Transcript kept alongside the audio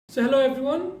So hello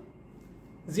everyone,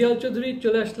 Ziaul Chowdhury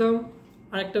চলে আসলাম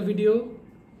আরেকটা video.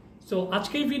 So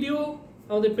আজকের ভিডিও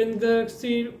আমাদের পেন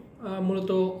গ্যালাক্সির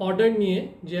মূলত অর্ডার নিয়ে,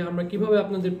 যে আমরা কিভাবে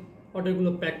আপনাদের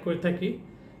অর্ডারগুলো প্যাক করে থাকি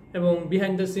এবং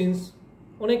বিহাইন্ড দ্য সিনস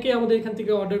অনেকেই আমাদের এখান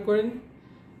থেকে অর্ডার করেন।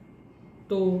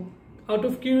 তো আউট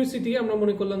অফ কিউরিওসিটি আমরা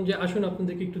মনে করলাম যে আসুন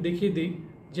আপনাদেরকে একটু দেখিয়ে দিই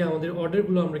যে আমাদের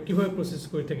অর্ডারগুলো আমরা কিভাবে প্রসেস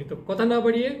করে থাকি। তো কথা না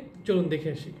বাড়িয়ে চলুন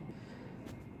দেখে আসি।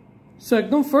 সো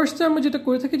একদম ফার্স্টে আমরা যেটা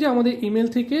করে থাকি যে আমাদের ইমেল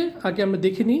থেকে আগে আমরা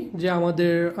দেখে নিই যে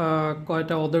আমাদের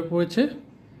কয়টা অর্ডার পড়েছে।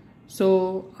 সো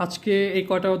আজকে এই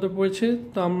কয়টা অর্ডার পড়েছে,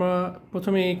 তো আমরা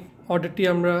প্রথমে এই অর্ডারটি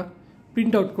আমরা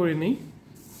প্রিন্ট আউট করে নিই।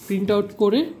 প্রিন্ট আউট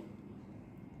করে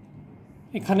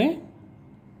এখানে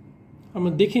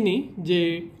আমরা দেখে নিই যে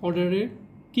অর্ডারে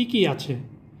কি কি আছে।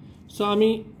 সো আমি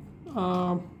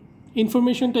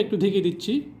ইনফরমেশনটা একটু ঢেকে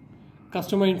দিচ্ছি,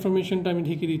 কাস্টমার ইনফরমেশনটা আমি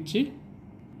ঢেকে দিচ্ছি।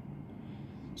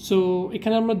 সো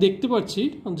এখানে আমরা দেখতে পাচ্ছি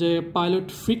যে পাইলট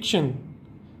ফ্রিকশন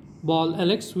বল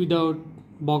অ্যালেক্স উইদাউট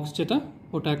বক্স, যেটা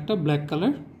ওটা একটা ব্ল্যাক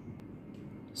কালার।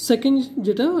 সেকেন্ড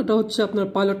যেটা ওটা হচ্ছে আপনার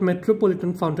pilot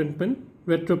metropolitan fountain pen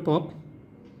retro pop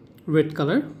red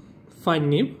colour fine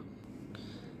নিব।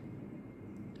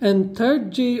 অ্যান্ড থার্ড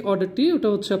যে অর্ডারটি ওটা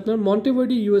হচ্ছে আপনার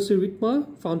মন্টেভার্ডি USA রিটমা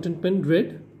fountain pen red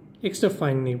extra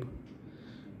fine নিব।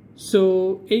 সো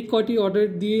এই কয়টি অর্ডার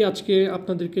দিয়ে আজকে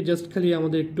আপনাদেরকে জাস্ট খালি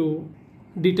আমাদের একটু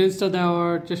ডিটেলসটা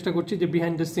দেওয়ার চেষ্টা করছি যে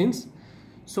বিহাইন্ড দ্য সিনস।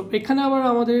 সো এখানে আবার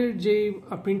আমাদের যে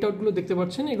প্রিন্ট আউটগুলো দেখতে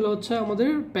পাচ্ছেন এগুলো হচ্ছে আমাদের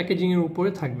প্যাকেজিংয়ের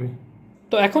উপরে থাকবে।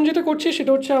 তো এখন যেটা করছি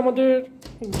সেটা হচ্ছে আমাদের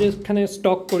যেখানে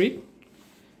স্টক করি,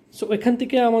 সো এখান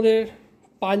থেকে আমাদের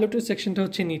পাইলটের সেকশনটা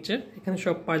হচ্ছে নিচে, এখানে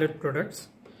সব পাইলট প্রোডাক্টস।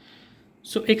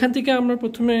 সো এখান থেকে আমরা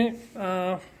প্রথমে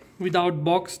উইদাউট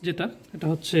বক্স যেটা এটা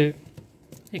হচ্ছে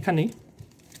এখানেই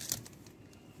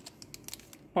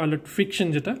পাইলট ফ্রিকশন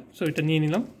যেটা, সো এটা নিয়ে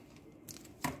নিলাম।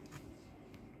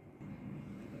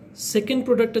 সেকেন্ড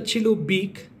প্রোডাক্টটা ছিল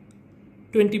big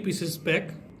 20 pieces pack.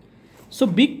 So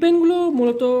big পেনগুলো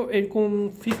মূলত এরকম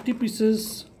 50 পিসেস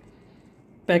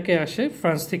প্যাকে আসে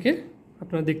ফ্রান্স থেকে,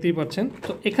 আপনারা দেখতেই পাচ্ছেন।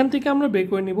 তো এখান থেকে আমরা বের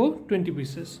করে নিব 20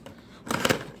 পিসেস।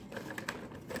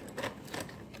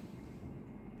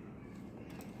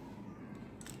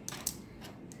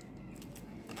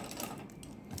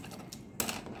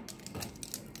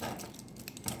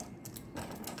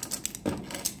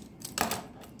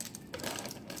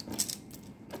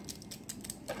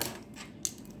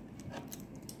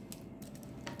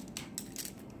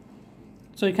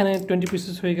 সো এখানে 20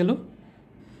 পিসেস হয়ে গেল।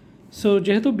 সো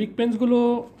যেহেতু বিগ পেন্সগুলো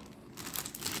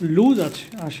লুজ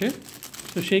আসে,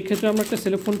 তো সেই ক্ষেত্রে আমরা একটা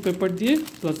সেলোফোন পেপার দিয়ে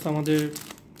প্লাস আমাদের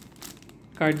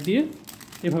কার্ড দিয়ে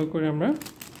এভাবে করে আমরা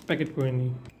প্যাকেট করে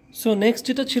নিই। সো নেক্সট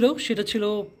যেটা ছিল সেটা ছিল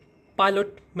পাইলট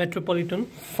মেট্রোপলিটন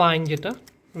ফাইন যেটা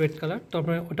রেড কালার, তো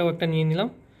আমরা ওটাও একটা নিয়ে নিলাম।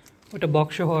 ওটা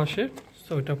বক্স সহ আসে,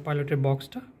 সো ওটা পাইলটের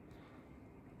বক্সটা।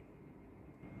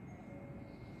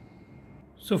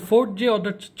 সো ফোর্থ যে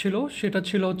অর্ডার ছিল সেটা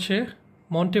ছিল হচ্ছে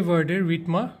মন্টেভার্ডের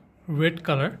রিটমা রেড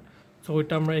কালার, সো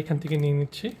ওইটা আমরা এখান থেকে নিয়ে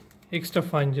নিচ্ছি এক্সট্রা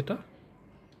ফাইন যেটা।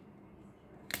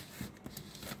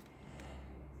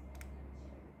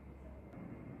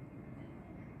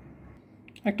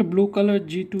 একটা ব্লু কালার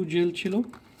G2 জেল ছিল,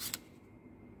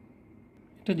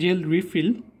 এটা জেল রিফিল,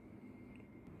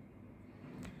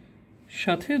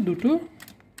 সাথে দুটো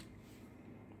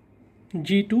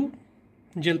G2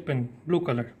 gel pen blue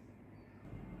colour.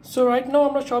 So right now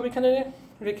আমরা সব এখানে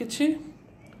রেখেছি।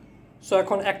 সো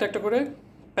এখন একটা একটা করে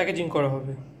প্যাকেজিং করা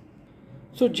হবে।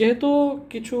 সো যেহেতু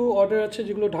কিছু অর্ডার আছে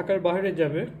যেগুলো ঢাকার বাইরে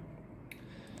যাবে,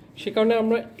 সে কারণে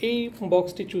আমরা এই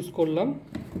বক্সটি চুজ করলাম।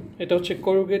 এটা হচ্ছে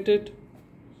করুগেটেড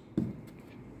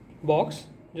বক্স,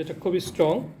 যেটা খুবই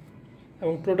স্ট্রং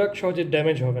এবং প্রোডাক্ট সহজে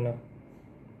ড্যামেজ হবে না।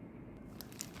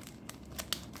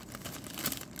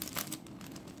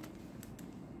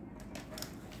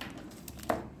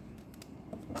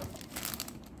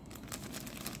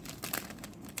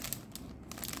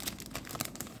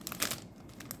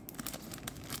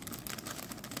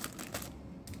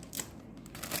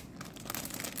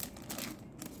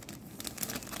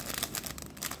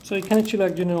 সো এখানে ছিল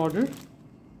একজনের অর্ডার।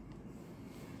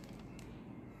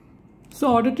 সো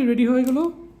অর্ডারটি রেডি হয়ে গেল।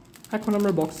 এখন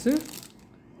আমরা বক্সে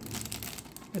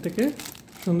এটাকে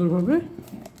সুন্দরভাবে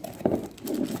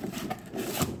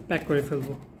প্যাক করে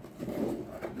ফেলবো।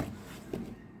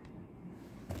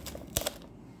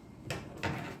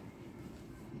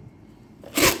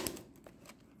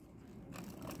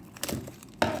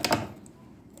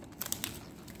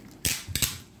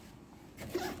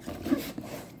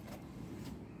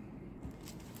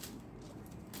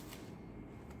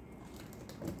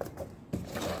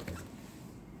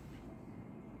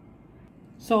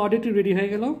 সো অর্ডারটি রেডি হয়ে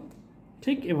গেল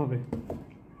ঠিক এভাবে।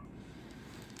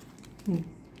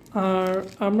 আর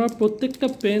আমরা প্রত্যেকটা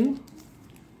পেন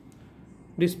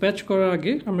ডিসপ্যাচ করার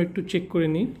আগে আমরা একটু চেক করে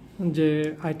নিই যে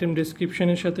আইটেম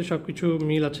ডেসক্রিপশনের সাথে সব কিছু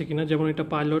মিল আছে কিনা। যেমন এটা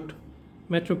পাইলট,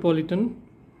 মেট্রোপলিটন,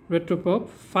 রেট্রোপপ,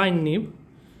 ফাইন নিব।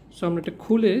 সো আমরা এটা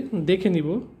খুলে দেখে নিব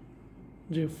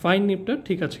যে ফাইন নিবটা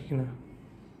ঠিক আছে কিনা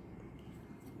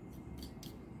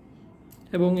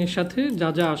এবং এর সাথে যা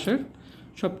যা আসার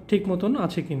সব ঠিক মতন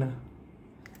আছে কিনা।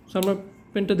 সো আমরা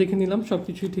পেনটা দেখে নিলাম, সব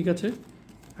কিছুই ঠিক আছে।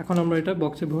 এখন আমরা এটা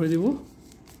বক্সে ভরে দেব।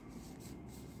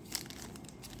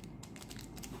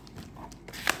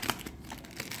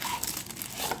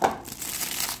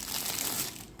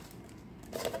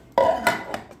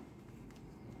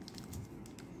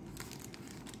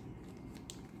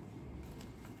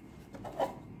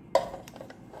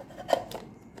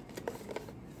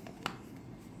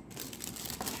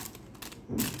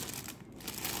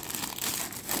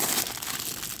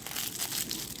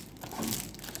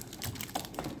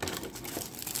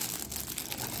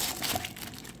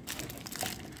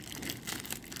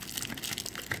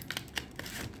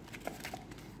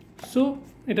 সো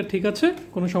এটা ঠিক আছে,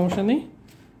 কোনো সমস্যা নেই।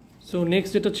 সো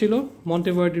নেক্সট যেটা ছিল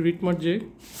মন্টেভার্ডি রিটমার্ট যে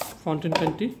ফাউন্টেন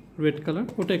পেনটি রেড কালার,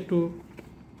 ওটা একটু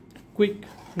কুইক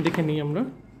দেখে নিই আমরা।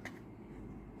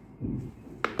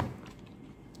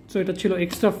 সো এটা ছিল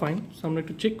এক্সট্রা ফাইন। সো আমরা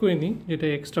একটু চেক করে নিই যেটা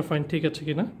এক্সট্রা ফাইন ঠিক আছে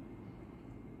কিনা।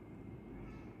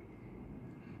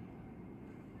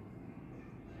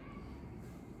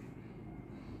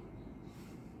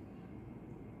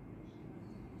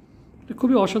 এটা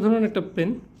খুবই অসাধারণ একটা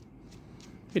পেন।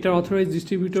 এটার অথরাইজ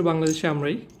ডিস্ট্রিবিউটর বাংলাদেশে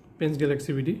আমরাই, পেন্স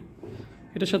গ্যালাক্সি বিডি।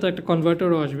 এটার সাথে একটা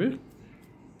কনভার্টারও আসবে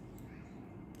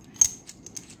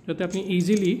যাতে আপনি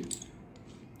ইজিলি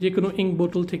যে কোনো ইঙ্ক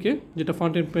বোতল থেকে, যেটা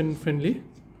ফাউন্টেন পেন ফ্রেন্ডলি,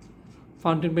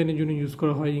 ফাউন্টেন পেনের জন্য ইউজ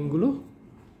করা হয় ইঙ্কগুলো,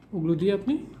 ওগুলো দিয়ে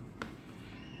আপনি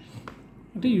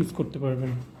এটা ইউজ করতে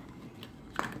পারবেন।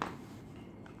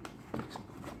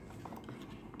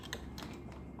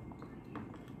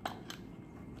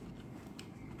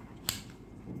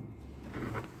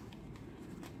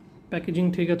 প্যাকেজিং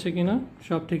ঠিক আছে কিনা,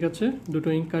 সব ঠিক আছে। দুটো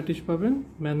ইঙ্ক কার্টিজ পাবেন,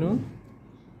 manual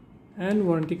and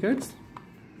warranty cards.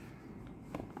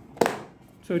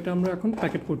 So এটা আমরা এখন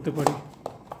প্যাকেট করতে পারি।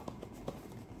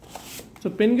 সো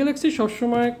পেন গ্যালাক্সি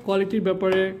সবসময় কোয়ালিটির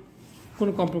ব্যাপারে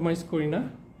কোনো কম্প্রোমাইজ করি না।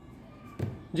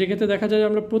 যে ক্ষেত্রে দেখা যায়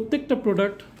আমরা প্রত্যেকটা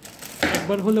প্রোডাক্ট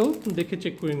একবার হলেও দেখে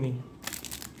চেক করে নিই।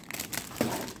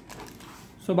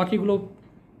 সো বাকিগুলো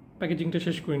প্যাকেজিংটা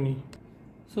শেষ করে নিই।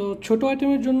 সো ছোটো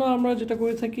আইটেমের জন্য আমরা যেটা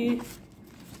করে থাকি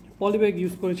পলিব্যাগ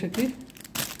ইউজ করে থাকি।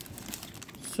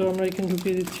 সো আমরা এখানে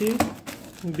ঢুকিয়ে দিচ্ছি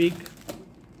বিগ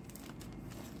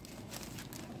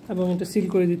এবং এটা সিল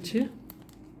করে দিচ্ছি।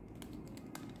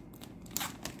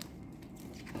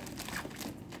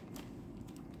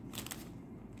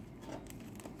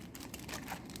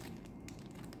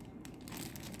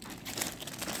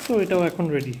 সো এটাও এখন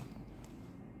রেডি।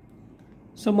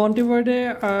 সো মন্টেভার্ডে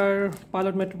আর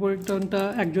পাইলট মেট্রোপলিটনটা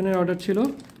একজনের অর্ডার ছিল,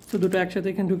 তো দুটো একসাথে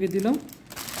এখানে ঢুকিয়ে দিলাম।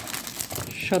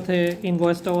 সাথে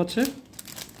ইনভয়েসটাও আছে।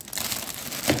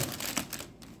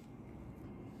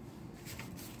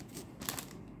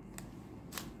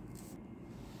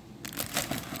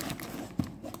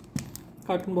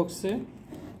 কার্টুন বক্সে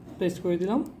পেস্ট করে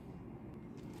দিলাম।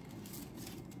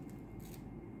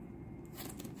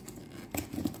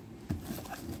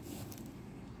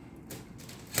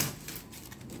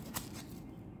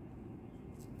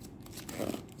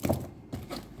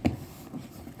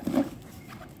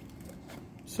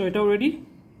 সো এটাও রেডি।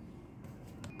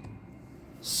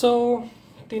 সো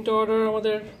তিনটা অর্ডার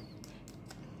আমাদের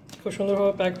খুব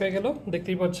সুন্দরভাবে প্যাক হয়ে গেল,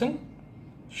 দেখতেই পাচ্ছেন।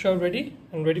 সব ready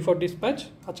and ready for dispatch.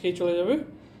 আজকেই চলে যাবে।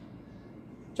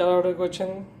 যারা অর্ডার করছেন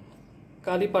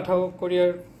কালই পাঠাও,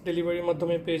 কোরিয়ার ডেলিভারির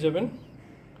মাধ্যমে পেয়ে যাবেন।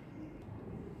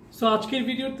 সো আজকের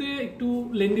ভিডিওতে একটু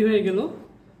লেন্দি হয়ে গেল,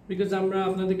 বিকজ আমরা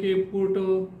আপনাদেরকে পুরোটো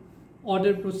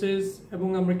অর্ডার প্রসেস এবং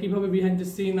আমরা কিভাবে বিহাইন্ড দ্য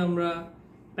সিন আমরা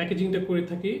প্যাকেজিংটা করে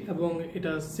থাকি এবং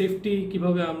এটা সেফটি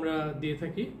কিভাবে আমরা দিয়ে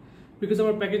থাকি, বিকজ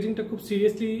আমরা প্যাকেজিংটা খুব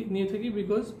সিরিয়াসলি নিয়ে থাকি।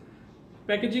 বিকজ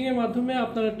প্যাকেজিংয়ের মাধ্যমে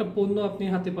আপনার একটা পণ্য আপনি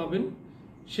হাতে পাবেন,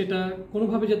 সেটা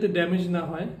কোনোভাবে যাতে ড্যামেজ না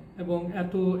হয় এবং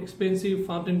এত এক্সপেন্সিভ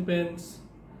ফাউন্টেন পেন্স,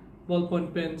 বল পয়েন্ট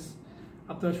পেন্স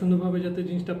আপনারা সুন্দরভাবে যাতে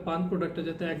জিনিসটা পান, প্রোডাক্টটা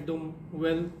যাতে একদম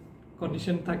ওয়েল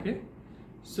কন্ডিশন থাকে।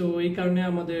 সো এই কারণে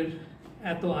আমাদের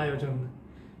এত আয়োজন।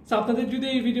 সো আপনাদের যদি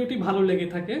এই ভিডিওটি ভালো লেগে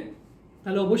থাকে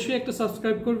তাহলে অবশ্যই একটা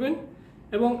সাবস্ক্রাইব করবেন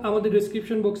এবং আমাদের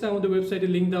ডেসক্রিপশন বক্সে আমাদের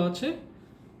ওয়েবসাইটের লিঙ্ক দেওয়া আছে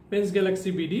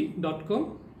pensgalaxybd.com।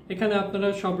 এখানে আপনারা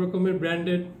সব রকমের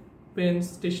ব্র্যান্ডেড পেন,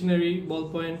 স্টেশনারি, বল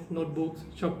পয়েন্ট, নোটবুকস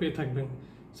সব পেয়ে থাকবেন।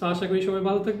 সো আশা করি সবাই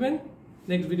ভালো থাকবেন।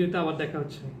 নেক্সট ভিডিওতে আবার দেখা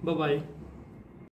হচ্ছে। Bye bye.